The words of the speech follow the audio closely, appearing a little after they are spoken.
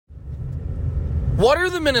What are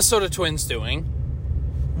the Minnesota Twins doing?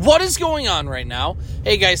 What is going on right now?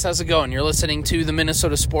 Hey guys, how's it going? You're listening to the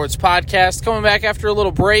Minnesota Sports Podcast. Coming back after a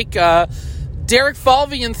little break. Derek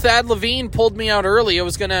Falvey and Thad Levine pulled me out early. I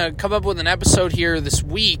was going to come up with an episode here this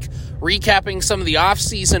week recapping some of the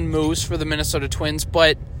offseason moves for the Minnesota Twins,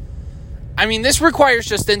 but I mean, this requires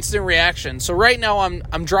just instant reaction. So right now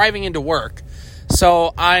I'm driving into work.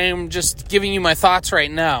 So I'm just giving you my thoughts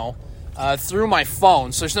right now through my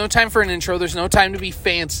phone. So there's no time for an intro. There's no time to be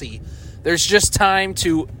fancy. There's just time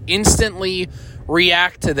to instantly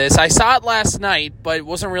react to this. I saw it last night, but it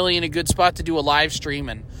wasn't really in a good spot to do a live stream.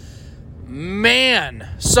 And man,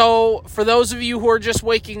 so for those of you who are just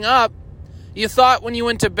waking up, you thought when you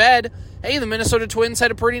went to bed, hey, the Minnesota Twins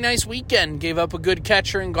had a pretty nice weekend. Gave up a good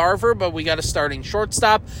catcher in Garver, but we got a starting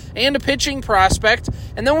shortstop and a pitching prospect.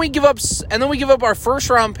 And then we give up our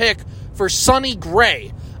first round pick for Sonny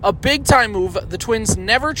Gray. A big time move. The Twins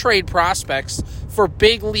never trade prospects for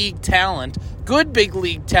big league talent, good big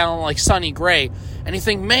league talent like Sonny Gray. And you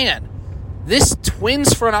think, man, this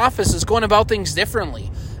Twins front office is going about things differently.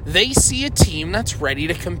 They see a team that's ready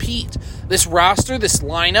to compete. This roster, this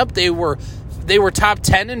lineup, they were top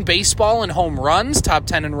 10 in baseball in home runs, top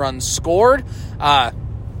 10 in runs scored. They're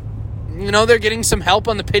getting some help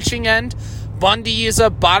on the pitching end. Bundy is a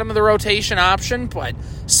bottom of the rotation option, but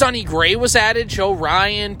Sonny Gray was added, Joe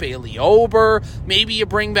Ryan, Bailey Ober. Maybe you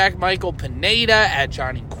bring back Michael Pineda, add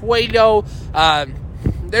Johnny Cueto.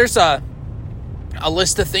 There's a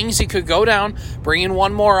list of things you could go down. Bring in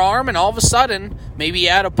one more arm, and all of a sudden, maybe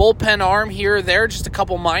add a bullpen arm here or there, just a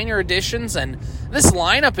couple minor additions, and this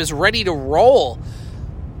lineup is ready to roll.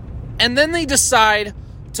 And then they decide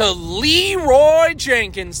to Leroy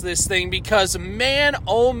Jenkins this thing because, man,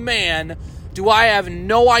 oh man, do I have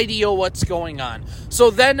no idea what's going on.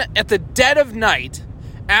 So then at the dead of night,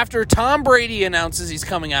 after Tom Brady announces he's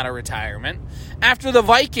coming out of retirement, after the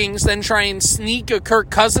Vikings then try and sneak a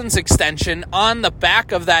Kirk Cousins extension on the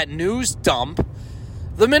back of that news dump,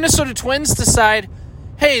 the Minnesota Twins decide,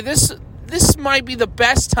 hey, this might be the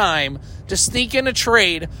best time to sneak in a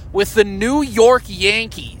trade with the New York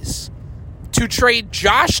Yankees to trade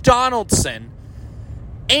Josh Donaldson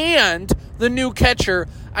and the new catcher,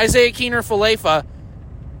 Isaiah Kiner-Falefa,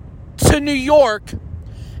 to New York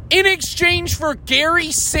in exchange for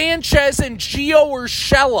Gary Sanchez and Gio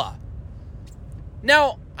Urshela.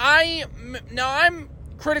 Now, I'm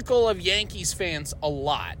critical of Yankees fans a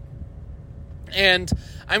lot. And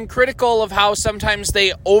I'm critical of how sometimes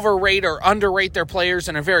they overrate or underrate their players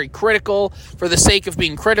and are very critical for the sake of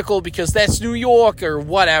being critical because that's New York or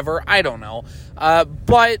whatever. I don't know.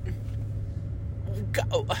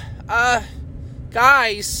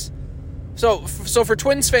 Guys, so for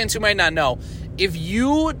Twins fans who might not know, if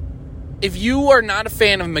you are not a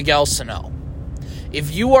fan of Miguel Sano,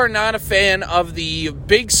 if you are not a fan of the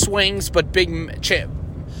big swings but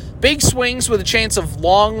big swings with a chance of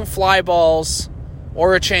long fly balls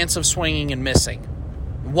or a chance of swinging and missing,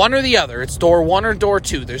 one or the other, it's door one or door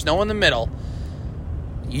two, there's no in the middle,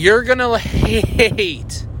 you're gonna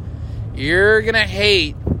hate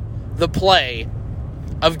the play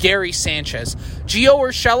of Gary Sanchez. Gio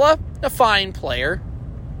Urshela, a fine player,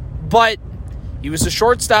 but he was a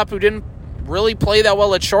shortstop who didn't really play that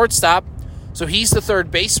well at shortstop, so he's the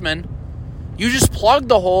third baseman. You just plugged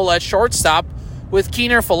the hole at shortstop with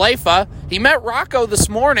Kiner-Falefa. He met Rocco this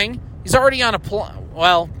morning. He's already on a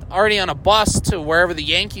bus to wherever the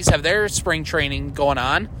Yankees have their spring training going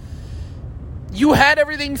on. You had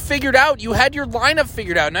everything figured out. You had your lineup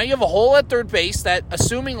figured out. Now you have a hole at third base that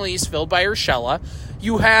assumingly is filled by Urshela.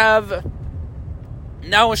 You have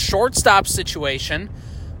now a shortstop situation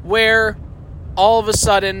where all of a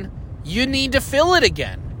sudden you need to fill it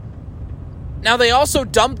again. Now they also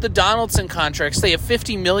dumped the Donaldson contracts. They have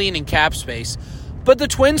 $50 million in cap space. But the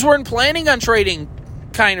Twins weren't planning on trading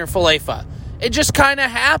Kiner-Falefa. It just kind of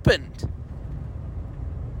happened.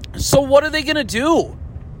 So what are they going to do?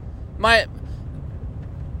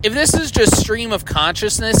 If this is just stream of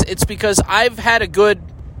consciousness, it's because I've had a good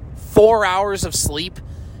 4 hours of sleep,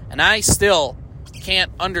 and I still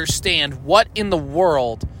can't understand what in the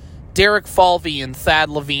world Derek Falvey and Thad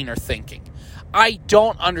Levine are thinking. I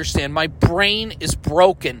don't understand. My brain is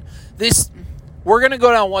broken. We're going to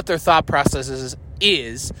go down what their thought process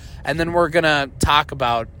is, and then we're going to talk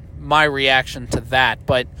about my reaction to that.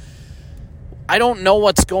 But I don't know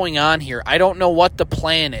what's going on here. I don't know what the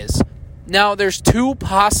plan is. Now, there's two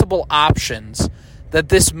possible options that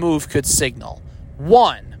this move could signal.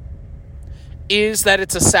 One is that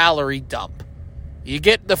it's a salary dump. You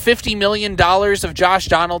get the $50 million of Josh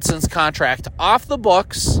Donaldson's contract off the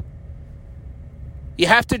books. You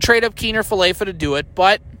have to trade up Kiner-Falefa to do it,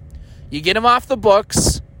 but You get him off the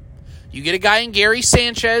books. You get a guy in Gary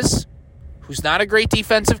Sanchez, who's not a great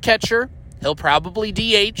defensive catcher. He'll probably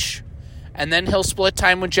DH, and then he'll split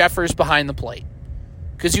time with Jeffers behind the plate.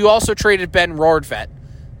 Because you also traded Ben Rortvedt,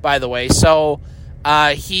 by the way. So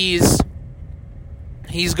he's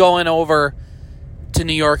going over to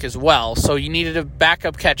New York as well. So you needed a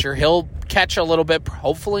backup catcher. He'll catch a little bit,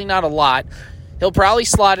 hopefully not a lot. He'll probably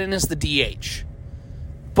slot in as the DH.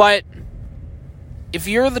 But if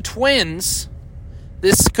you're the Twins,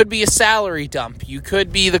 this could be a salary dump. You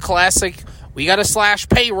could be the classic, we got to slash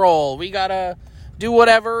payroll, we got to do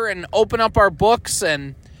whatever and open up our books,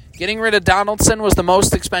 and getting rid of Donaldson was the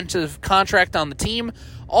most expensive contract on the team.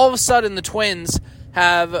 All of a sudden, the Twins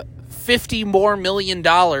have $50 million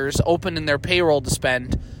more open in their payroll to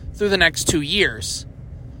spend through the next 2 years.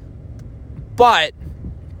 But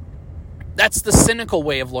that's the cynical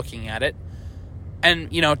way of looking at it. And,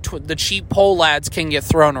 the cheap poll lads can get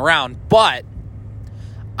thrown around. But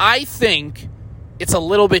I think it's a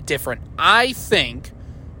little bit different. I think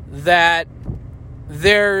that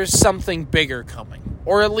there's something bigger coming.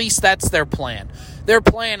 Or at least that's their plan. Their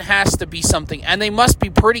plan has to be something. And they must be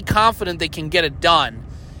pretty confident they can get it done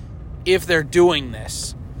if they're doing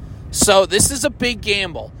this. So this is a big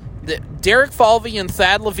gamble. Derek Falvey and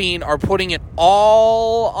Thad Levine are putting it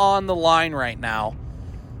all on the line right now.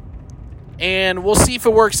 And we'll see if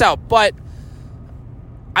it works out. But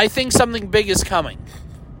I think something big is coming.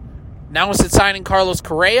 Now is it signing Carlos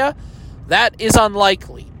Correa? That is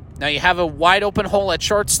unlikely. Now you have a wide open hole at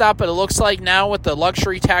shortstop, but it looks like now with the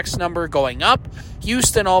luxury tax number going up,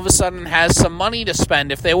 Houston all of a sudden has some money to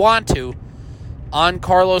spend if they want to on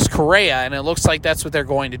Carlos Correa, and it looks like that's what they're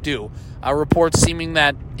going to do. Reports seeming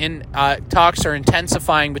that talks are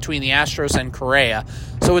intensifying between the Astros and Correa.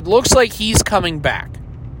 So it looks like he's coming back.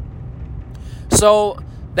 So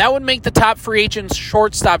that would make the top free agent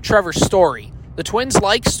shortstop Trevor Story. The Twins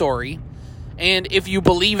like Story, and if you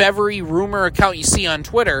believe every rumor account you see on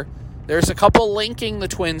Twitter, there's a couple linking the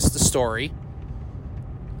Twins to Story.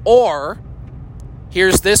 Or,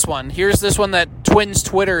 here's this one. Here's this one that Twins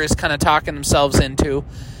Twitter is kind of talking themselves into.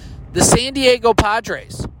 The San Diego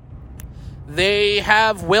Padres. They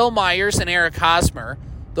have Will Myers and Eric Hosmer.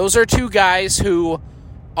 Those are two guys who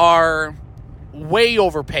are way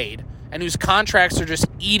overpaid and whose contracts are just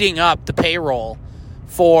eating up the payroll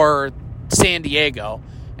for San Diego.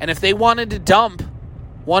 And if they wanted to dump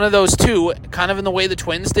one of those two, kind of in the way the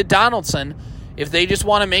Twins did Donaldson, if they just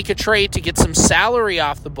want to make a trade to get some salary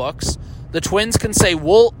off the books, the Twins can say,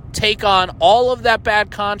 we'll take on all of that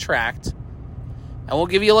bad contract, and we'll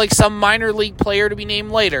give you like some minor league player to be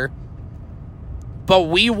named later, but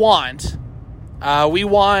we want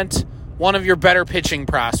one of your better pitching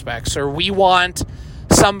prospects, or we want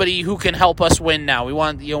somebody who can help us win now. We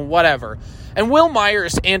want, whatever. And Will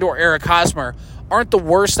Myers and or Eric Hosmer aren't the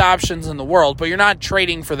worst options in the world, but you're not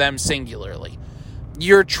trading for them singularly.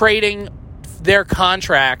 You're trading their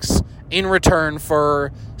contracts in return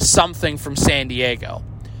for something from San Diego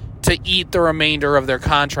to eat the remainder of their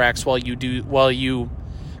contracts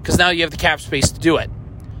because now you have the cap space to do it.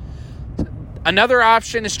 Another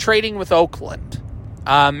option is trading with Oakland.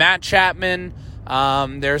 Matt Chapman.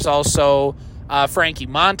 There's also Frankie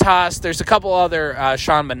Montas. There's a couple other,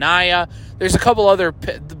 Sean Manaea. There's a couple other,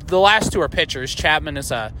 the last two are pitchers. Chapman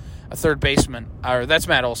is a third baseman, or that's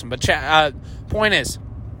Matt Olson. But point is,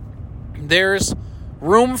 there's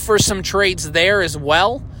room for some trades there as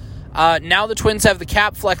well. Now the Twins have the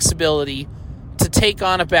cap flexibility to take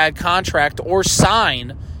on a bad contract or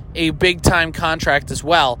sign a big-time contract as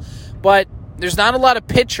well. But there's not a lot of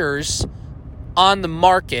pitchers on the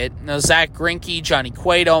market. Now, Zach Greinke, Johnny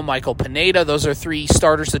Cueto, Michael Pineda, those are three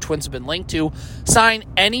starters the Twins have been linked to. Sign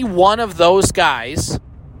any one of those guys,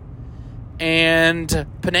 and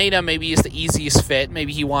Pineda maybe is the easiest fit.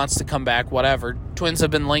 Maybe he wants to come back, whatever. Twins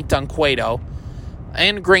have been linked on Cueto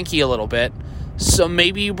and Greinke a little bit. So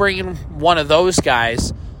maybe you bring in one of those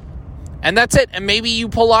guys, and that's it. And maybe you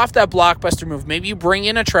pull off that blockbuster move. Maybe you bring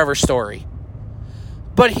in a Trevor Story.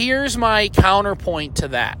 But here's my counterpoint to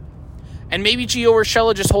that. And maybe Gio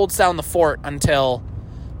Urshela just holds down the fort until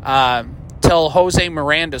Jose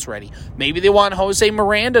Miranda's ready. Maybe they want Jose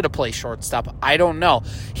Miranda to play shortstop. I don't know.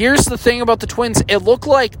 Here's the thing about the Twins. It looked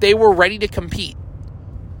like they were ready to compete.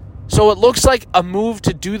 So it looks like a move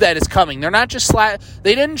to do that is coming. They're not just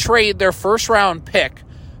they didn't trade their first-round pick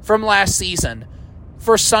from last season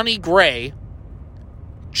for Sonny Gray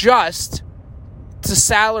just to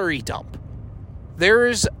salary dump.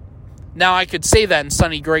 Now, I could say that, and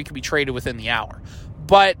Sonny Gray could be traded within the hour.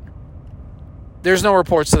 But there's no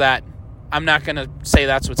reports of that. I'm not going to say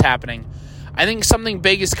that's what's happening. I think something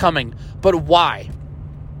big is coming. But why?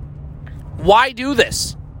 Why do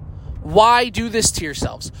this? Why do this to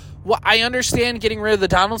yourselves? Well, I understand getting rid of the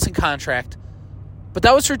Donaldson contract, but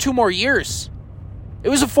that was for 2 more years. It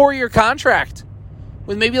was a 4-year contract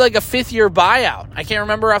with maybe like a 5th-year buyout. I can't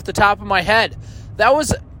remember off the top of my head. That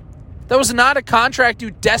was not a contract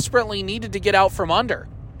you desperately needed to get out from under.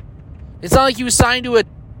 It's not like you was signed to a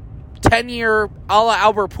 10-year a la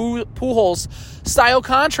Albert Pujols style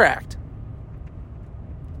contract.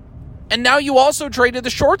 And now you also traded the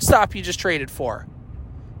shortstop you just traded for.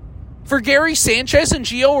 For Gary Sanchez and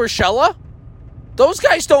Gio Urshela, those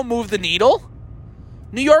guys don't move the needle.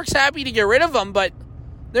 New York's happy to get rid of them, but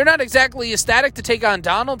they're not exactly ecstatic to take on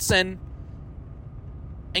Donaldson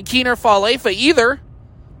and Keener Falefa either.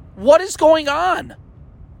 What is going on?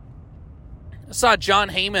 I saw John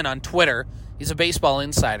Heyman on Twitter, he's a baseball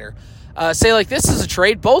insider, say like this is a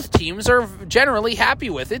trade both teams are generally happy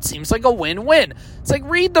with. It seems like a win-win. It's like,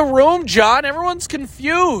 read the room, John. Everyone's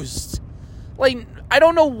confused. Like, I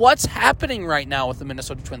don't know what's happening right now with the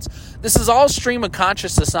Minnesota Twins. This is all stream of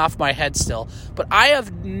consciousness off my head still, but I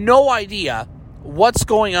have no idea what's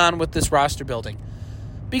going on with this roster building.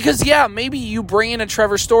 Because, yeah, maybe you bring in a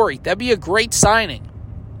Trevor Story. That'd be a great signing.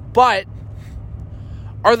 But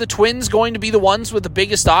are the Twins going to be the ones with the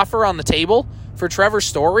biggest offer on the table for Trevor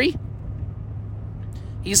Story?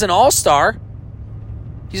 He's an all-star.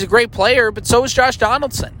 He's a great player, but so is Josh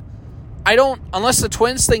Donaldson. Unless the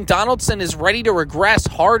Twins think Donaldson is ready to regress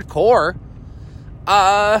hardcore,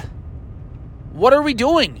 what are we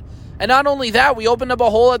doing? And not only that, we opened up a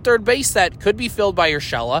hole at third base that could be filled by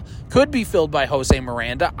Urshela, could be filled by Jose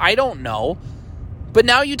Miranda. I don't know. But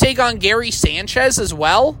now you take on Gary Sanchez as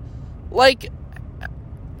well? Like,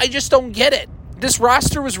 I just don't get it. This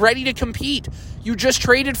roster was ready to compete. You just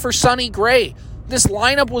traded for Sonny Gray. This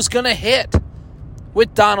lineup was going to hit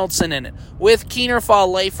with Donaldson in it, with Keener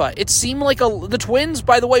Falefa. It seemed like the Twins,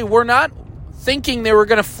 by the way, were not thinking they were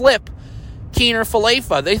going to flip Keener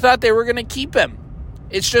Falefa. They thought they were going to keep him.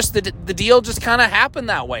 It's just the deal just kind of happened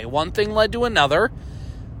that way. One thing led to another,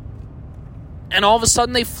 and all of a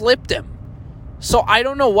sudden they flipped him. So I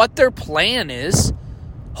don't know what their plan is.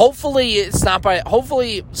 Hopefully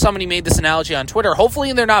somebody made this analogy on Twitter.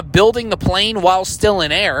 Hopefully they're not building the plane while still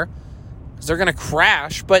in air, because they're going to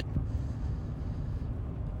crash. But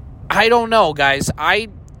I don't know, guys. I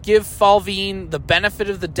give Falveen the benefit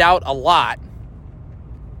of the doubt a lot.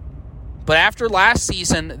 But after last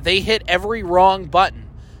season, they hit every wrong button.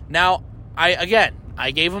 Now, I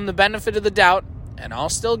gave him the benefit of the doubt, and I'll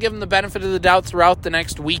still give him the benefit of the doubt throughout the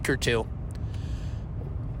next week or two,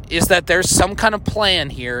 is that there's some kind of plan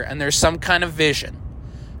here and there's some kind of vision.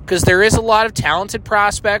 Because there is a lot of talented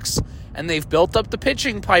prospects, and they've built up the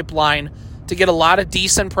pitching pipeline to get a lot of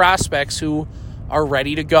decent prospects who are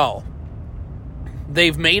ready to go.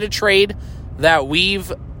 They've made a trade that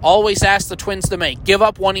we've always asked the Twins to make. Give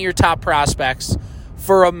up one of your top prospects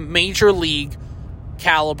for a major league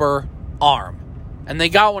caliber arm. And they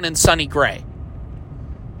got one in Sonny Gray.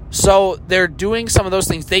 So they're doing some of those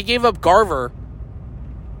things. They gave up Garver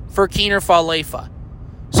for Keener Falefa.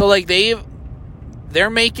 So like they've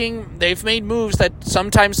made moves that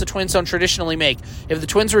sometimes the Twins don't traditionally make. If the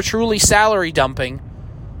Twins were truly salary dumping,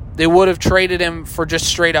 they would have traded him for just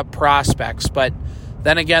straight up prospects. But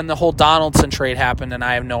then again, the whole Donaldson trade happened, and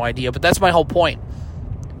I have no idea. But that's my whole point.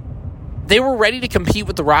 They were ready to compete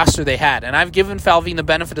with the roster they had, and I've given Falveen the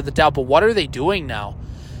benefit of the doubt, but what are they doing now?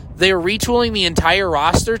 They are retooling the entire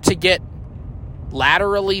roster to get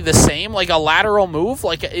laterally the same, like a lateral move.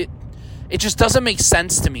 Like it just doesn't make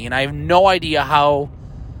sense to me, and I have no idea how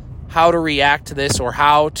to react to this or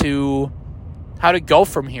how to go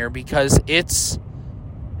from here, because it's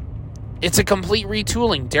a complete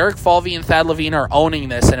retooling. Derek Falvey and Thad Levine are owning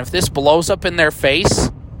this, and if this blows up in their face,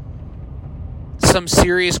 some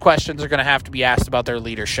serious questions are going to have to be asked about their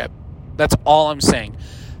leadership. That's all I'm saying.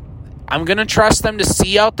 I'm going to trust them to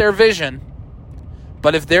see out their vision,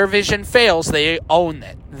 but if their vision fails, they own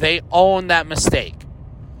it. They own that mistake.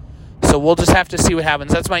 So we'll just have to see what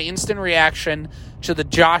happens. That's my instant reaction to the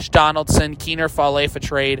Josh Donaldson, Keener Falefa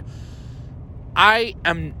trade. I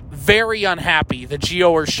am very unhappy that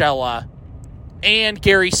Gio Urshela and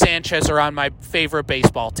Gary Sanchez are on my favorite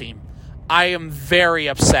baseball team. I am very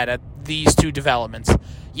upset at these two developments.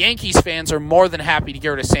 Yankees fans are more than happy to get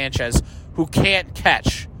rid of Sanchez, who can't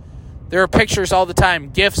catch. There are pictures all the time,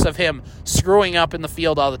 GIFs of him screwing up in the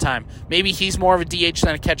field all the time. Maybe he's more of a DH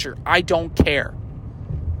than a catcher. I don't care.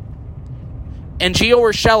 And Gio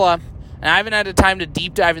Urshela, and I haven't had the time to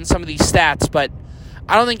deep dive in some of these stats, but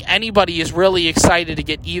I don't think anybody is really excited to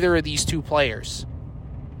get either of these two players.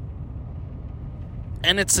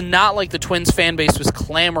 And it's not like the Twins fan base was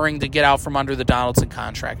clamoring to get out from under the Donaldson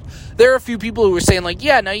contract. There are a few people who were saying, like,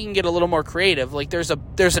 yeah, now you can get a little more creative. Like, there's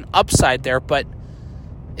an upside there, but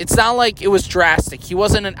it's not like it was drastic. He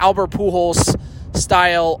wasn't an Albert Pujols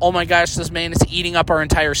style, oh my gosh, this man is eating up our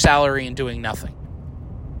entire salary and doing nothing.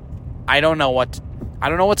 I don't know what's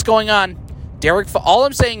going on. All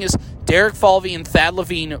I'm saying is Derek Falvey and Thad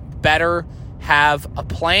Levine better have a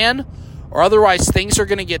plan, or otherwise things are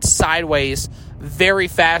going to get sideways very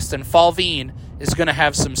fast, and Falveen is going to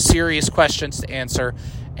have some serious questions to answer.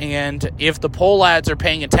 And if the poll lads are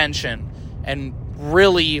paying attention and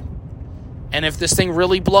if this thing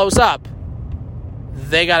really blows up,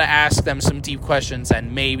 they got to ask them some deep questions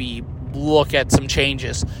and maybe look at some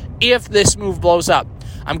changes. If this move blows up,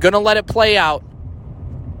 I'm going to let it play out.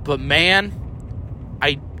 But man,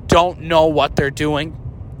 I don't know what they're doing.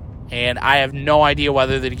 And I have no idea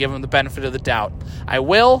whether to give them the benefit of the doubt. I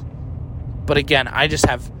will, but again, I just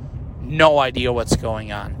have no idea what's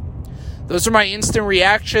going on. Those are my instant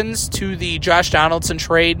reactions to the Josh Donaldson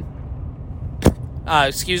trade.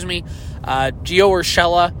 Gio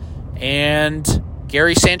Urshela and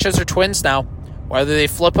Gary Sanchez are Twins now. Whether they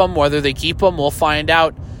flip them, whether they keep them, we'll find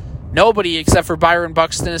out. Nobody except for Byron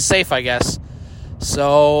Buxton is safe, I guess.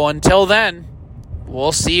 So until then,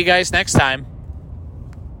 we'll see you guys next time.